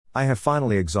I have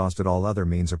finally exhausted all other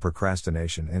means of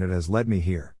procrastination and it has led me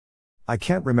here. I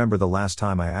can't remember the last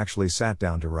time I actually sat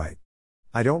down to write.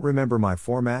 I don't remember my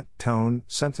format, tone,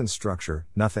 sentence structure,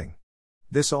 nothing.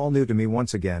 This all new to me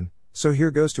once again, so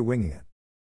here goes to winging it.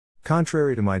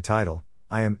 Contrary to my title,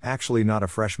 I am actually not a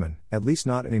freshman, at least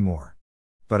not anymore.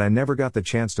 But I never got the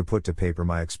chance to put to paper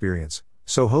my experience,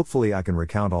 so hopefully I can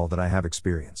recount all that I have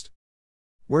experienced.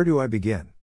 Where do I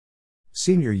begin?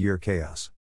 Senior year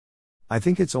chaos. I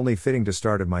think it's only fitting to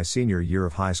start at my senior year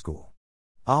of high school.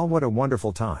 Ah, what a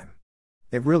wonderful time.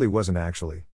 It really wasn't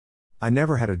actually. I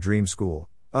never had a dream school,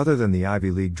 other than the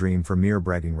Ivy League dream for mere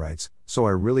bragging rights, so I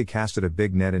really casted a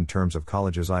big net in terms of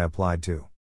colleges I applied to.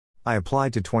 I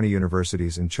applied to 20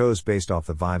 universities and chose based off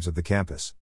the vibes of the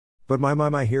campus. But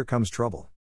my, here comes trouble.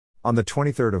 On the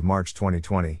 23rd of March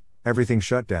 2020, everything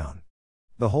shut down.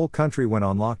 The whole country went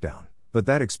on lockdown, but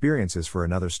that experience is for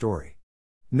another story.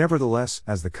 Nevertheless,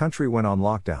 as the country went on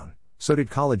lockdown, so did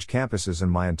college campuses and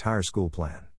my entire school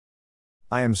plan.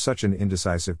 I am such an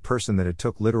indecisive person that it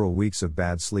took literal weeks of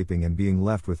bad sleeping and being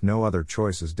left with no other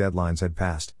choice as deadlines had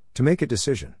passed, to make a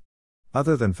decision.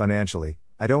 Other than financially,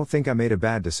 I don't think I made a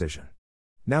bad decision.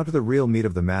 Now to the real meat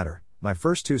of the matter, my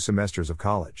first 2 semesters of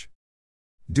college.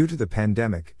 Due to the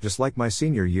pandemic, just like my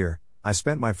senior year, I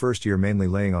spent my first year mainly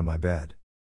laying on my bed.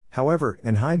 However,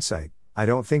 in hindsight, I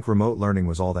don't think remote learning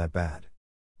was all that bad.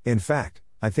 In fact,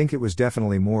 I think it was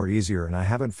definitely more easier and I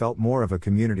haven't felt more of a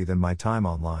community than my time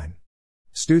online.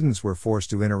 Students were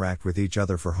forced to interact with each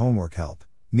other for homework help,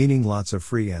 meaning lots of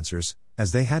free answers,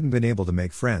 as they hadn't been able to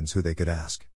make friends who they could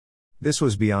ask. This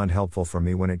was beyond helpful for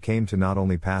me when it came to not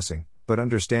only passing, but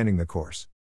understanding the course.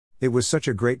 It was such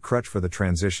a great crutch for the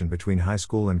transition between high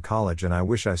school and college and I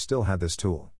wish I still had this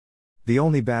tool. The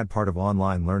only bad part of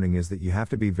online learning is that you have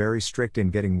to be very strict in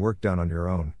getting work done on your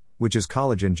own, which is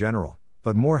college in general,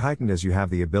 but more heightened as you have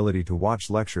the ability to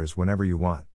watch lectures whenever you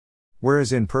want.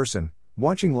 Whereas in person,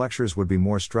 watching lectures would be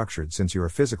more structured since you are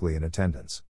physically in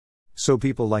attendance. So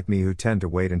people like me who tend to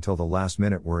wait until the last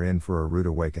minute were in for a rude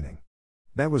awakening.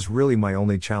 That was really my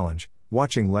only challenge,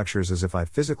 watching lectures as if I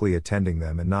physically attending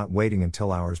them and not waiting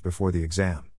until hours before the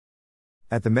exam.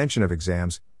 At the mention of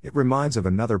exams, it reminds of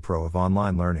another pro of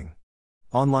online learning.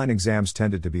 Online exams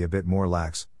tended to be a bit more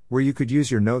lax, where you could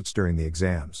use your notes during the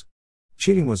exams.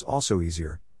 Cheating was also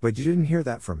easier, but you didn't hear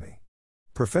that from me.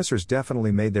 Professors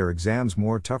definitely made their exams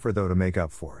more tougher though to make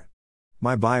up for it.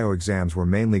 My bio exams were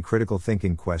mainly critical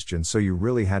thinking questions, so you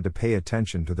really had to pay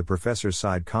attention to the professor's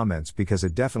side comments because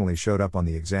it definitely showed up on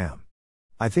the exam.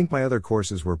 I think my other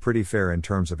courses were pretty fair in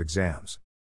terms of exams.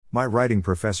 My writing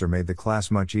professor made the class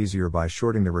much easier by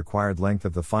shorting the required length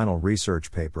of the final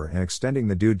research paper and extending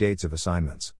the due dates of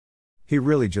assignments. He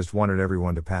really just wanted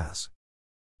everyone to pass.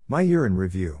 My year in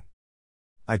review.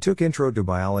 I took Intro to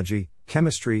Biology,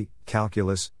 Chemistry,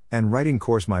 Calculus, and Writing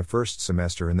course my first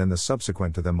semester and then the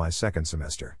subsequent to them my second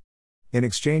semester. In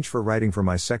exchange for writing for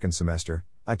my second semester,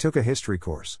 I took a history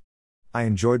course. I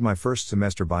enjoyed my first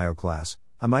semester bio class,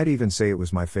 I might even say it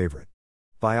was my favorite.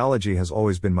 Biology has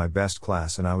always been my best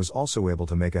class and I was also able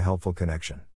to make a helpful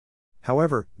connection.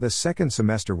 However, the second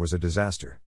semester was a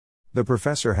disaster. The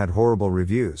professor had horrible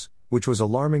reviews, which was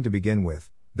alarming to begin with.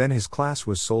 Then his class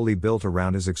was solely built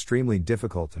around his extremely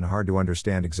difficult and hard to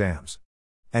understand exams.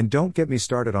 And don't get me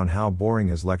started on how boring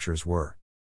his lectures were.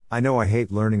 I know I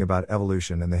hate learning about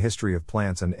evolution and the history of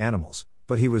plants and animals,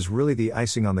 but he was really the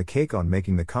icing on the cake on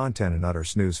making the content an utter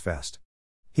snooze fest.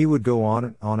 He would go on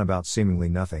and on about seemingly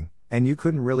nothing, and you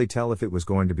couldn't really tell if it was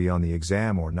going to be on the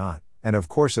exam or not, and of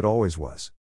course it always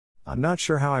was. I'm not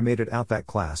sure how I made it out that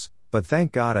class, but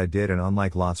thank God I did, and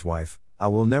unlike Lot's wife, I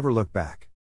will never look back.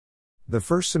 The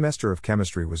first semester of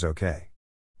chemistry was okay.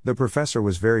 The professor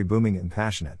was very booming and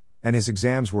passionate, and his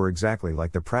exams were exactly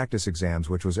like the practice exams,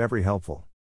 which was very helpful.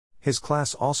 His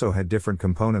class also had different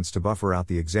components to buffer out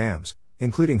the exams,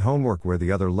 including homework where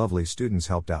the other lovely students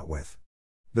helped out with.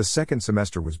 The second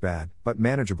semester was bad, but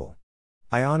manageable.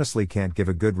 I honestly can't give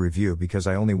a good review because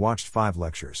I only watched 5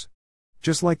 lectures.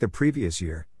 Just like the previous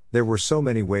year, there were so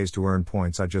many ways to earn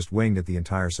points I just winged it the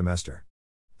entire semester.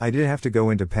 I did have to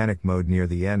go into panic mode near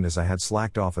the end as I had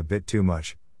slacked off a bit too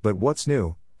much, but what's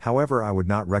new, however, I would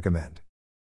not recommend.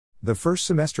 The first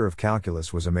semester of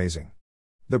calculus was amazing.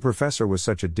 The professor was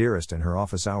such a dearest and her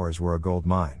office hours were a gold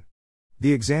mine.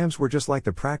 The exams were just like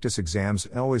the practice exams,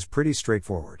 always pretty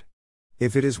straightforward.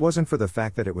 If it wasn't for the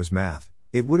fact that it was math,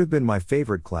 it would have been my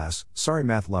favorite class, sorry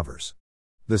math lovers.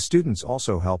 The students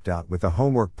also helped out with the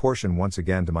homework portion, once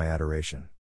again to my adoration.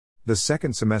 The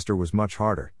second semester was much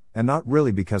harder, and not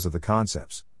really because of the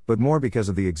concepts, but more because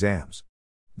of the exams.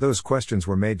 Those questions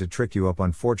were made to trick you up,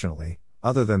 unfortunately.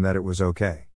 Other than that, it was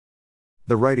okay.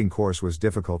 The writing course was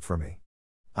difficult for me.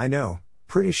 I know,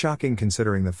 pretty shocking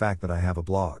considering the fact that I have a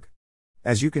blog.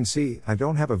 As you can see, I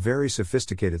don't have a very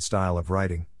sophisticated style of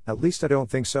writing, at least I don't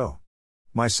think so.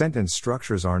 My sentence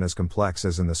structures aren't as complex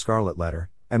as in the Scarlet Letter,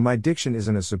 and my diction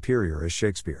isn't as superior as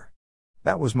Shakespeare.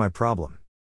 That was my problem.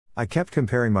 I kept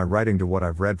comparing my writing to what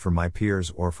I've read from my peers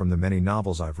or from the many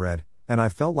novels I've read, and I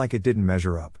felt like it didn't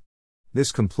measure up.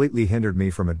 This completely hindered me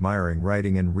from admiring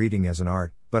writing and reading as an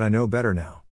art, but I know better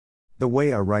now. The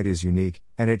way I write is unique,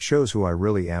 and it shows who I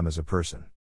really am as a person.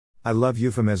 I love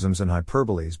euphemisms and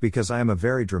hyperboles because I am a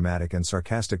very dramatic and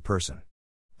sarcastic person.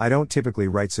 I don't typically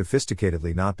write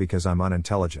sophisticatedly, not because I'm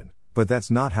unintelligent, but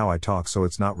that's not how I talk, so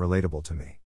it's not relatable to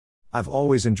me. I've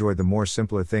always enjoyed the more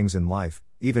simpler things in life,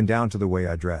 even down to the way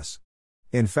I dress.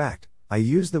 In fact, I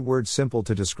used the word simple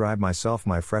to describe myself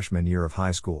my freshman year of high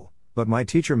school, but my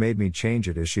teacher made me change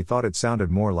it as she thought it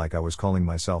sounded more like I was calling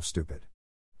myself stupid.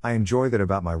 I enjoy that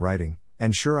about my writing,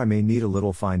 and sure, I may need a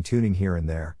little fine-tuning here and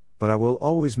there, but I will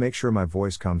always make sure my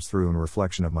voice comes through in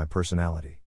reflection of my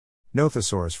personality. No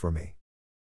thesaurus for me.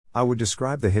 I would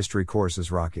describe the history course as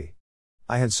rocky.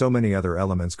 I had so many other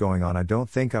elements going on, I don't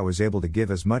think I was able to give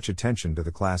as much attention to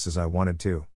the class as I wanted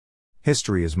to.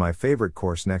 History is my favorite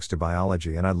course next to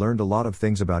biology, and I learned a lot of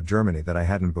things about Germany that I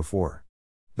hadn't before.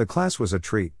 The class was a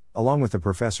treat, along with the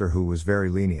professor who was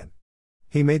very lenient.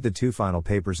 He made the 2 final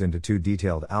papers into 2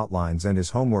 detailed outlines, and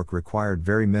his homework required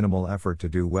very minimal effort to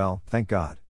do well, thank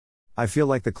God. I feel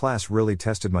like the class really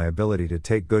tested my ability to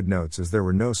take good notes, as there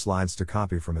were no slides to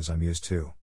copy from as I'm used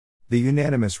to. The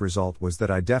unanimous result was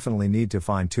that I definitely need to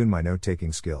fine-tune my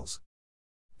note-taking skills.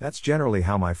 That's generally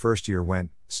how my first year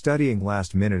went, studying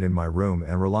last minute in my room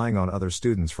and relying on other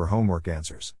students for homework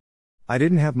answers. I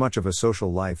didn't have much of a social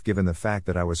life given the fact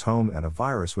that I was home and a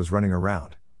virus was running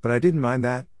around, but I didn't mind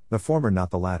that, the former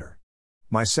not the latter.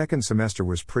 My second semester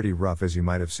was pretty rough, as you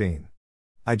might have seen.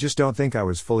 I just don't think I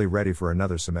was fully ready for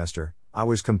another semester. I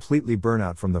was completely burnt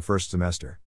out from the first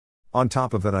semester. On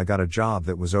top of it, I got a job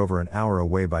that was over an hour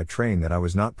away by train that I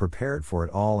was not prepared for at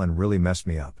all and really messed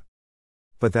me up.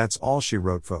 But that's all she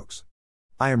wrote, folks.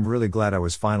 I am really glad I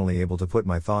was finally able to put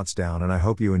my thoughts down, and I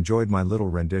hope you enjoyed my little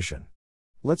rendition.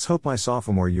 Let's hope my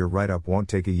sophomore year write-up won't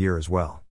take a year as well.